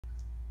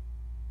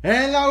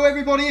Hello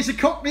everybody, it's a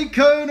Cockney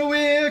Colonel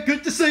here.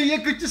 Good to see you,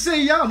 good to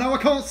see you. I know I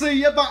can't see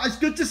you, but it's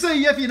good to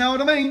see you, if you know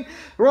what I mean.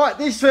 Right,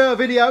 this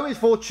video is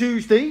for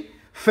Tuesday,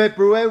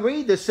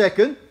 February the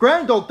 2nd.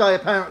 Groundhog Day,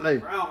 apparently.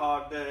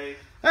 Groundhog Day.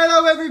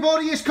 Hello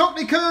everybody, it's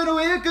Cockney Colonel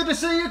here. Good to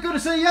see you, good to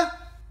see you.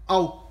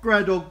 Oh,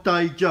 Groundhog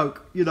Day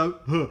joke, you know.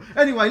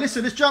 Anyway,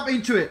 listen, let's jump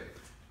into it.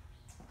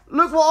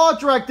 Look what I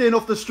dragged in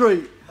off the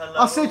street.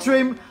 Hello. I said to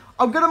him,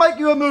 I'm going to make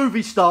you a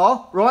movie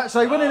star, right?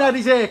 So he went and had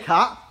his hair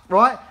cut,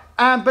 right?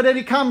 But then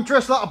he come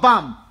dressed like a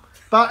bum.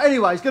 But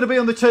anyway, he's going to be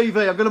on the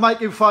TV. I'm going to make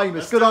him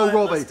famous. Good old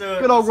Robby.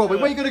 Good old Robby.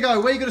 Where are you going to go?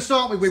 Where are you going to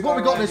start with? What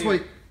we got this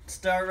week?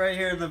 Start right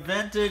here. The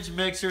vintage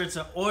mixer. It's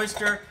an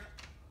oyster.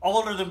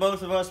 Older than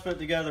both of us put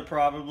together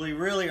probably.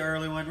 Really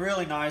early one.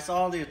 Really nice.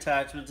 All the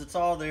attachments. It's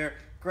all there.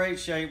 Great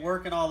shape.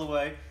 Working all the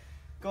way.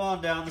 Go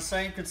on down. The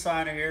same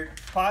consignor here.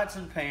 Pots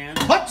and pans.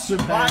 Pots and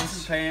pans. Pots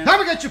and pans. How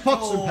we get your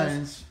pots and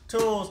pans?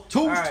 Tools.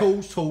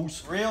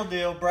 Tools. Real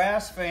deal.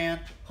 Brass fan.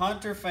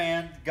 Hunter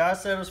fan. Guy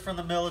said it was from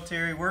the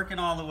military. Working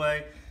all the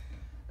way.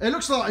 It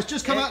looks like it's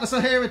just come out of the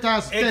Sahara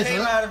Desert. It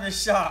came out of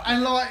his shop.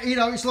 And like, you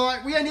know, it's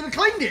like we ain't even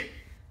cleaned it.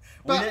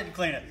 We didn't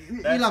clean it.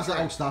 He loves that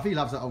old stuff. He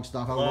loves that old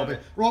stuff. Robby.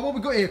 Right, what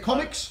we got here?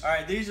 Comics? All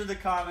right, these are the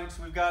comics.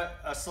 We've got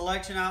a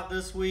selection out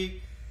this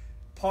week.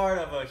 Part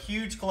of a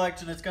huge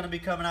collection that's going to be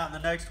coming out in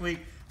the next week.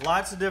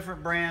 Lots of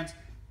different brands.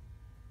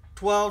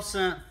 12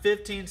 cents,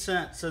 15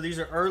 cents. So these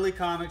are early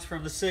comics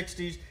from the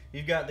 60s.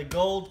 You've got the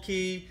Gold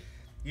Key.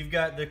 You've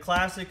got the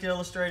Classic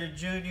Illustrated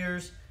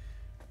Juniors.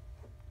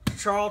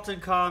 Charlton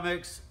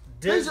Comics.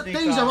 Disney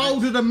these are comics.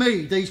 older than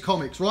me, these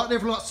comics, right? They're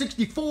from like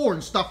 64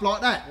 and stuff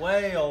like that.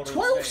 Way older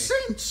 12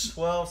 cents.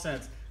 12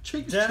 cents.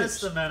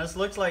 Dennis the Menace.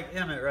 Looks like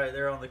Emmett right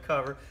there on the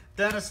cover.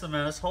 Dennis the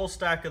Menace. Whole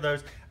stack of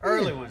those.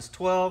 Early ones.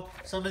 12.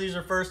 Some of these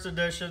are first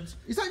editions.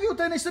 Is that your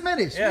Dennis the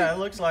Menace? Yeah, it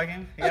looks like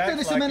him. That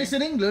Dennis the Menace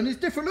in England is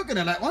different looking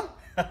than that one.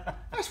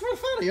 That's real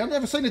funny. I've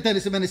never seen a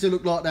Dennis the Menace who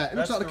looked like that. It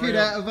looks like the kid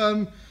out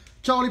of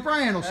Charlie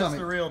Brown or something.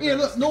 The real Here,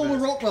 look,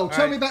 Norman Rockwell.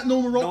 Tell me about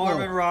Norman Rockwell.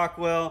 Norman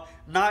Rockwell,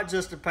 not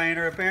just a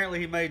painter. Apparently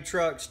he made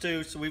trucks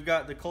too. So we've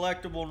got the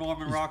collectible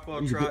Norman Rockwell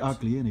trucks. He's a bit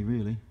ugly, isn't he,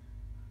 really?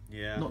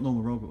 Yeah. Not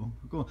Norman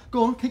Rockwell.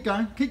 Go on, keep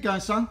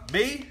going, son.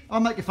 Me? I'll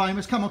make you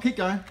famous. Come on, keep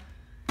going.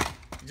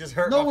 You just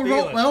hurt Norman my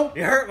feelings. Rockwell.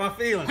 You hurt my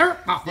feelings.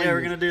 Yeah,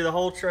 we're going to do the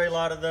whole tray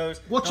lot of those.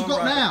 What you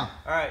got now?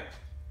 All right.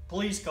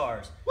 Police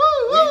cars. Woo.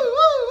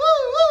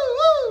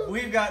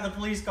 We've got the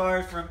police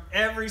cars from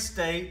every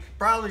state,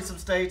 probably some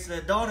states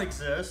that don't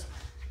exist,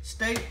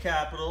 state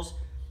capitals,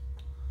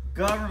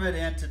 government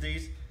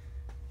entities.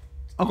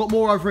 I've got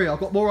more over here. I'm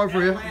going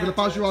to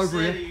buzz you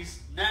over here.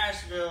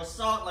 Nashville,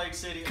 Salt Lake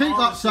City. Keep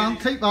up, son.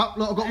 Keep up.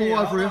 Look, I've got more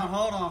over here.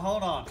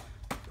 Hold on.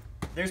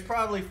 There's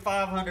probably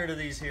 500 of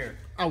these here.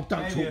 Oh,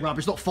 don't talk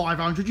rubbish. It's not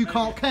 500. You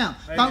can't count.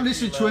 Don't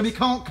listen to him. He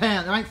can't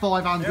count. There ain't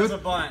 500. There's a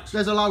bunch.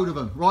 There's a load of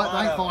them. Right?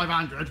 There ain't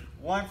 500.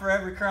 One for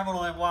every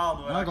criminal in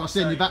Wildwood. I've got to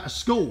send you back to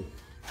school.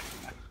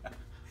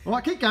 All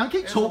right, keep going.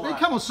 Keep talking.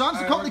 Come on, son.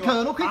 It's the Cockney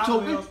Colonel. Keep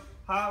talking.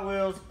 Hot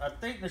Wheels. I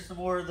think there's some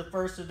more of the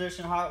first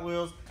edition Hot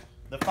Wheels.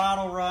 The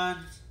final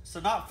runs. So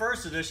not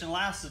first edition,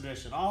 last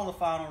edition. All the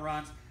final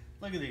runs.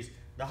 Look at these.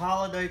 The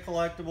holiday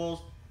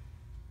collectibles.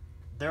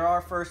 There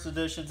are first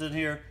editions in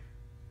here.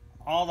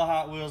 All the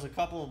Hot Wheels. A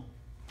couple,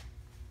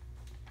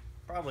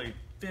 probably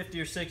 50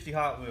 or 60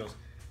 Hot Wheels.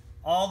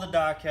 All the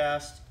die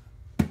cast.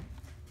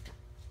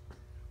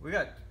 We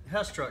got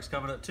Hess trucks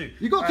coming up too.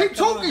 You got to keep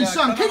talking,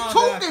 son. Keep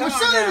talking. We're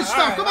selling this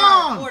stuff. Come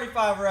on.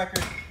 45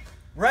 records.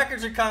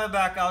 Records are coming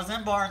back. I was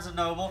in Barnes &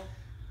 Noble.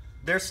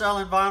 They're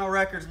selling vinyl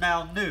records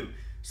now new.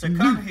 So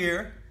come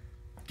here.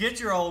 Get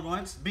your old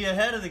ones. Be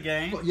ahead of the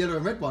game. Got yellow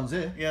and red ones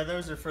here. Yeah,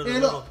 those are for the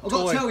little look, I've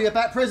got to tell you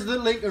about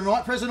President Lincoln,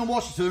 right? President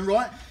Washington,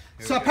 right?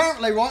 So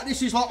apparently, right,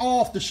 this is like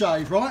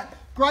aftershave, right?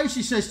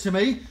 Gracie says to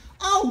me,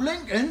 oh,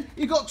 Lincoln,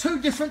 you got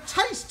two different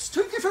tastes,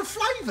 two different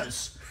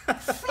flavours.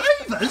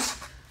 Flavours?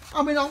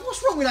 I mean,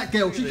 what's wrong with that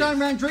girl? She's going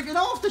around drinking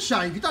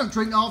aftershave. You don't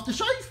drink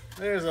aftershave.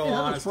 There's all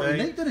honesty. That's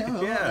pretty neat,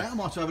 doesn't it? Yeah. I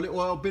might have a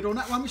little bid on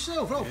that one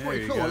myself. Oh,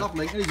 pretty cool. I love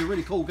Lincoln. He's a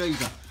really cool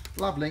geezer.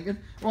 Love Lincoln.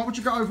 Right, what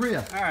you got over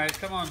here? All right,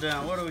 come on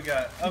down. What do we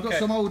got? We've got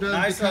some old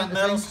nice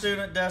metal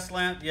student desk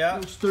lamp. Yeah.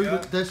 Little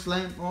student desk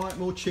lamp. Right,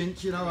 more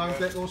chintz, you know, home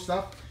decor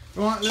stuff.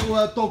 Right,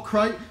 little dog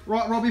crate.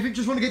 Right, Robby, if you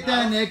just want to get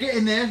down there, get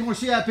in there. I want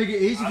to see how big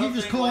it is. If you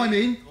just climb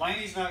in.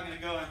 Laney's not going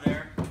to go in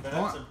there. But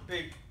that's a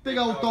big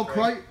old dog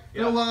crate.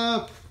 Yeah.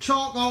 Little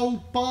charcoal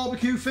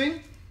barbecue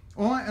thing.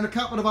 All right, and a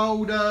couple of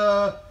old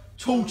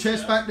tool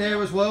chests back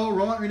there as well.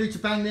 Right, we need to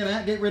bang them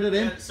out, get rid of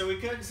them. Yeah, so we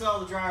couldn't sell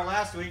the dryer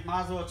last week.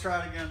 Might as well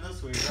try it again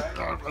this week, right?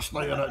 God, let's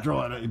lay on that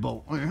dryer that you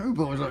bought. Who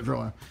buys that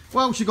dryer?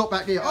 What else you got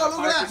back here? Oh,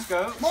 look at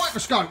that.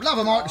 Microscope. Love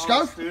a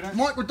microscope.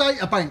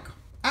 Microdata bank.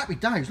 Happy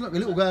days. Look,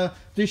 little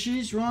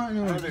dishes, right?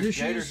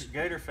 Dishes.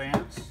 Gator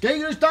fans.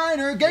 Gator's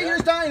Diner.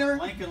 Gator's Diner.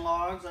 Lincoln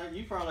logs.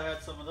 You probably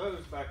had some of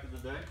those back in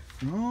the day.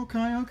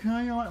 Okay.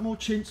 All right, more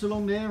chintz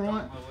along there,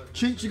 right?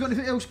 Chintz, you got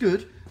anything else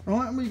good?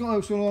 Right, what you got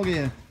else along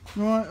here?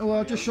 Right, well,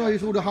 I'll just show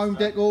you all the home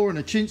decor and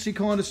the chintzy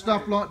kind of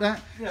stuff like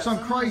that. Yeah, some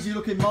crazy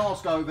looking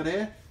mask over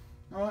there.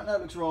 All right,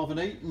 that looks rather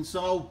neat. And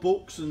some old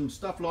books and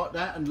stuff like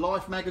that, and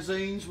Life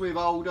magazines with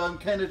old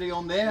Kennedy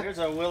on there. Here's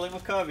a Willie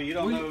McCovey. You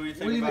don't know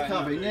anything Willie about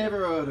McCovey, him. never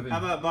heard of him. How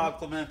about Bob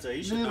Clemente?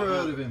 You should Never know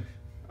heard him. of him.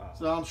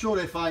 So I'm sure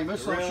they're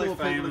famous. They're I'm really sure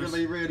people are famous. going to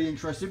be really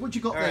interested. What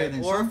you got All there right,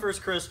 then, son? Orifice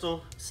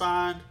crystal,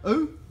 signed,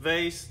 Who?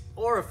 vase,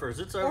 Orifers.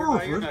 It's over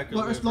by your neck of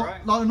Like, the it's woods, not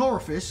right? like an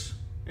orifice.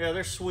 Yeah,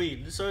 they're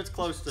Sweden, so it's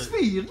close to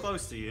Sweden?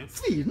 Close to you.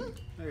 Sweden?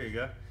 There you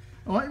go.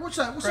 All right, what's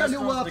that? What's that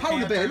little Crystals, polar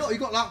bear? decanters. Look, you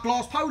got that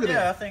glass polar bear.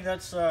 Yeah, I think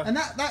that's. And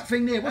that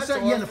thing there, what's that's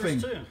that yellow Orifers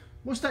thing? too.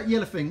 What's that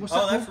yellow thing? What's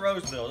Oh, that that's called?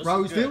 Roseville. This is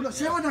Roseville. good.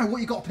 See, I know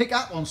what you got to pick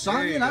up on, son.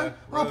 There you You know,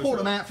 go. I'll port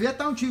them Roseville. out for you.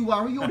 Don't you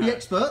worry. You're the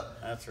expert.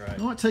 That's right.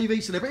 All right,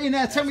 TV celebrity.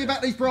 Now, tell me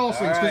about these brass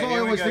things, All because right, I here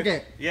we always go.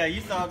 forget. Yeah,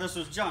 you thought this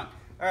was junk.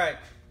 All right,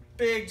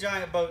 big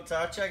giant boat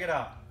tie. Check it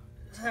out.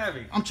 It's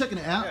heavy. I'm checking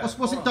it out. Yeah,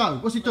 What's it hold do?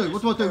 on. What's it do?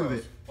 What do I do with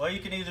it? Well, you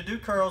can either do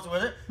curls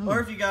with it, or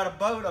if you got a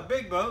boat, a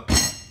big boat,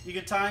 you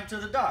can tie him to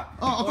the dock.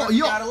 Oh, I've or got if a you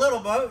yacht. got a little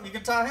boat, you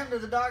can tie him to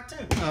the dock too.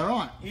 All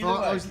right. Either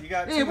Right, way, you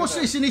got here, two what's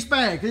of this in this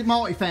bag that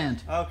Marty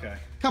found? Okay.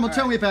 Come on, All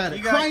tell right. me about it.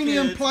 You got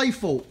Cranium kids. play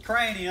fork.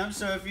 Cranium.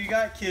 So if you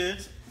got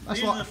kids, That's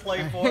these like are the play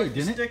a for head, it.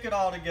 You isn't it? stick it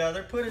all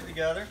together, put it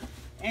together,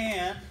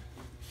 and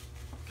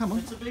Come on.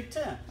 it's a big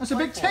tent. That's a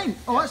Play big fork. tent.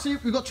 All right, so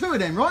we've got two of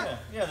them, right?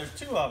 Yeah, there's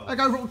two of They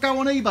them. go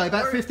on eBay,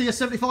 about Or- 50 or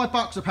 75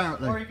 bucks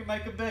apparently. Or you can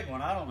make a big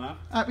one. I don't know.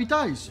 Happy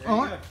days. There All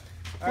you right. go.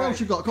 What All else right.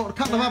 you got? Got a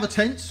couple of other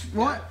tents,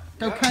 right?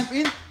 Go Yeah.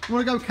 camping. You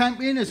want to go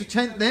camping? There's a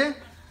tent there.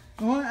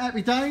 All right,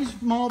 happy days.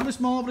 Marvellous,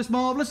 marvellous,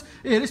 marvellous.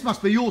 Yeah, this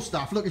must be your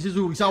stuff. Look, this is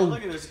all this old.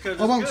 Look at this, 'cause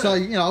I it's won't good. say,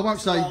 you know, I won't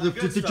This say is all the, the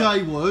good the stuff.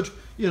 J word,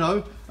 you know,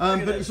 at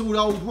but this. it's all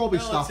old Robby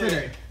stuff, isn't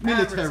it?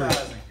 Military.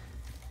 Advertising.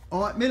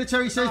 All right,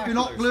 military says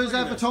binoculars, Look at this.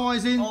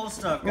 advertising. Old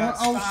stuff. Right,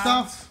 Got old Steins.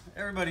 stuff.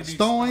 Everybody needs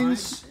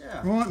Steins.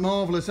 Yeah. Right,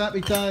 marvellous.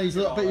 Happy days.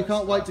 Look, all but you that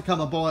can't wait stuff. to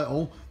come and buy it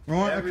all.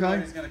 Right, okay.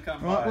 Everybody's gonna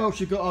come Right, by. what else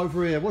you got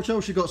over here? What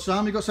else you got,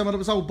 Sam? You got some of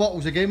those old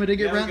bottles again. We didn't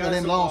get Yeah, we round to got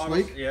them some last bottles.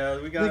 week. Yeah,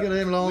 we got. We got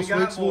them last we got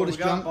week. more. This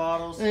We got junk.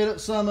 bottles. Here, look,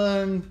 some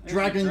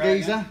dragon dragon.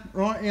 geezer.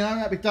 Right, you know,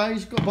 happy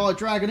days. Got to buy a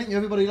dragon, ain't you?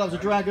 Everybody loves a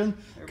dragon.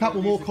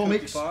 Couple more needs a cookie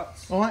comics.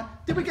 pots. All right.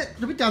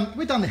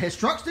 We done the Hess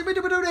trucks? Did we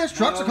do the Hess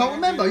trucks? No, I can't we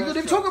remember. didn't You do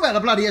didn't Hess even talk about the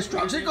bloody Hess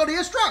trucks. We They've got the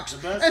Hess trucks.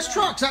 best Hess thing.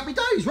 trucks, happy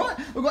days, right?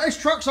 We've got Hess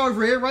trucks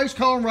over here, race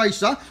car and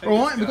racer.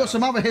 All right. We've got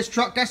some other Hess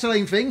truck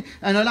gasoline thing,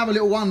 and another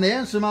little one there,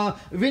 and some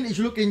vintage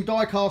looking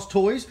die-cast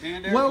toys.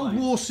 And World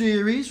airplanes. War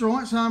series,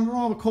 right? Some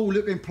rather cool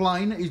looking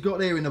plane that he's got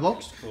there in the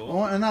box. Cool.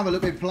 All right. Another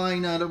looking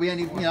plane that we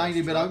ain't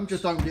even been open,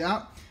 just opened it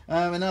up.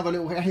 Another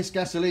little Hess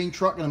gasoline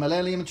truck and a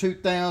Millennium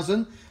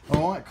 2000.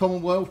 All right,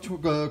 Commonwealth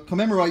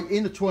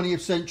commemorating the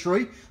 20th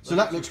century. So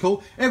that looks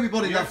cool.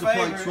 Everybody Your loves the plates,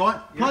 favourite.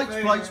 right? Your Plates,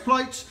 favourite. plates,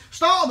 plates.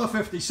 Start on the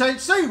 50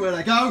 cents, see where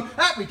they go.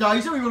 Happy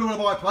days, everybody want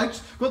to buy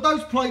plates. Got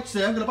those plates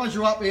there. I'm going to buzz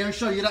you up here and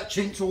show you that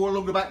chintz all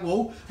along the back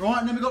wall. Right,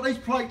 and then we've got these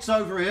plates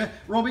over here.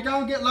 Robbie, go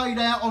and get laid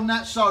out on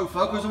that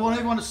sofa because I want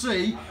everyone to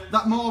see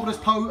that marvellous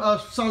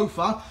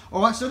sofa.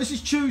 All right, so this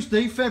is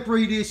Tuesday,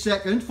 February the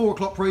 2nd, 4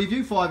 o'clock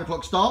preview, 5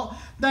 o'clock start.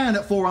 Down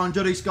at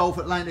 400 East Gulf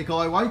Atlantic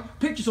Highway.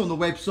 Pictures on the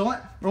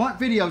website. Right,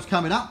 videos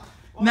coming up.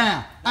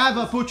 Now, have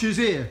a butcher's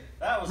ear.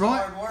 That was Right.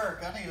 hard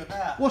work. I needed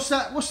that. What's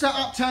that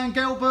uptown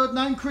girl bird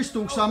name?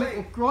 Crystal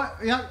something. Right,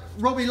 yeah.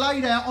 Robbie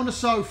laid out on the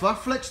sofa,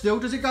 flex steel.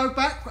 Does it go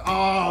back?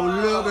 Oh,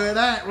 look at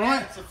that,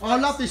 right? it's a flex I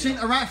love this steel.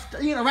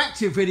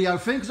 interactive video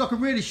thing because I can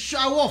really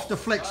show off the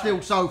flex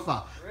steel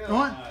sofa. Really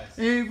right? nice.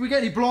 If we get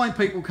any blind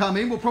people come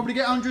in, we'll probably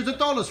get hundreds of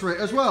dollars for it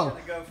as well.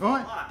 gonna go for a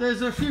Right? lot.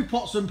 There's a few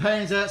pots and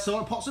pans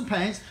outside,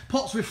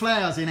 pots with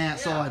flowers in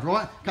outside, Yeah.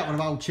 right? A couple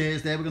of old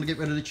chairs there. We're going to get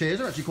rid of the chairs.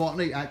 They're actually quite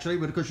neat, actually,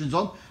 with the cushions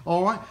on.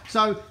 All right.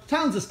 So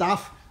tons of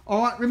stuff.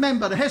 All right.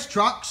 Remember the Hess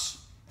trucks.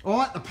 All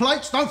right. The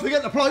plates. Don't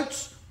forget the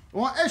plates.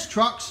 All right. Hess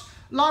trucks.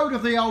 Load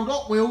of the old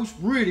Hot Wheels.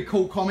 Really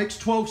cool comics.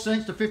 12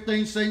 cents to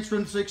 15 cents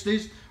from the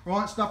 60s.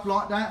 Right, stuff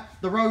like that.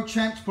 The Road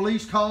Champs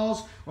police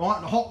cars, all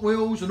right, the Hot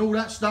Wheels and all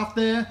that stuff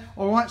there.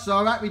 All right,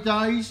 so happy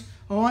days.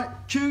 All right,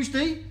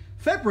 Tuesday,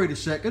 February the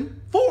 2nd,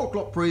 4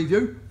 o'clock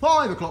preview,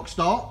 5 o'clock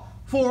start,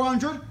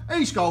 400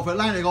 East Gulf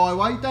Atlantic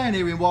Highway, down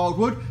here in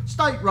Wildwood,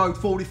 State Road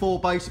 44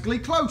 basically,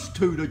 close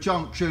to the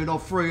junction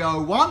of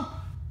 301.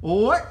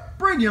 All right,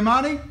 bring your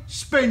money,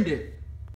 spend it.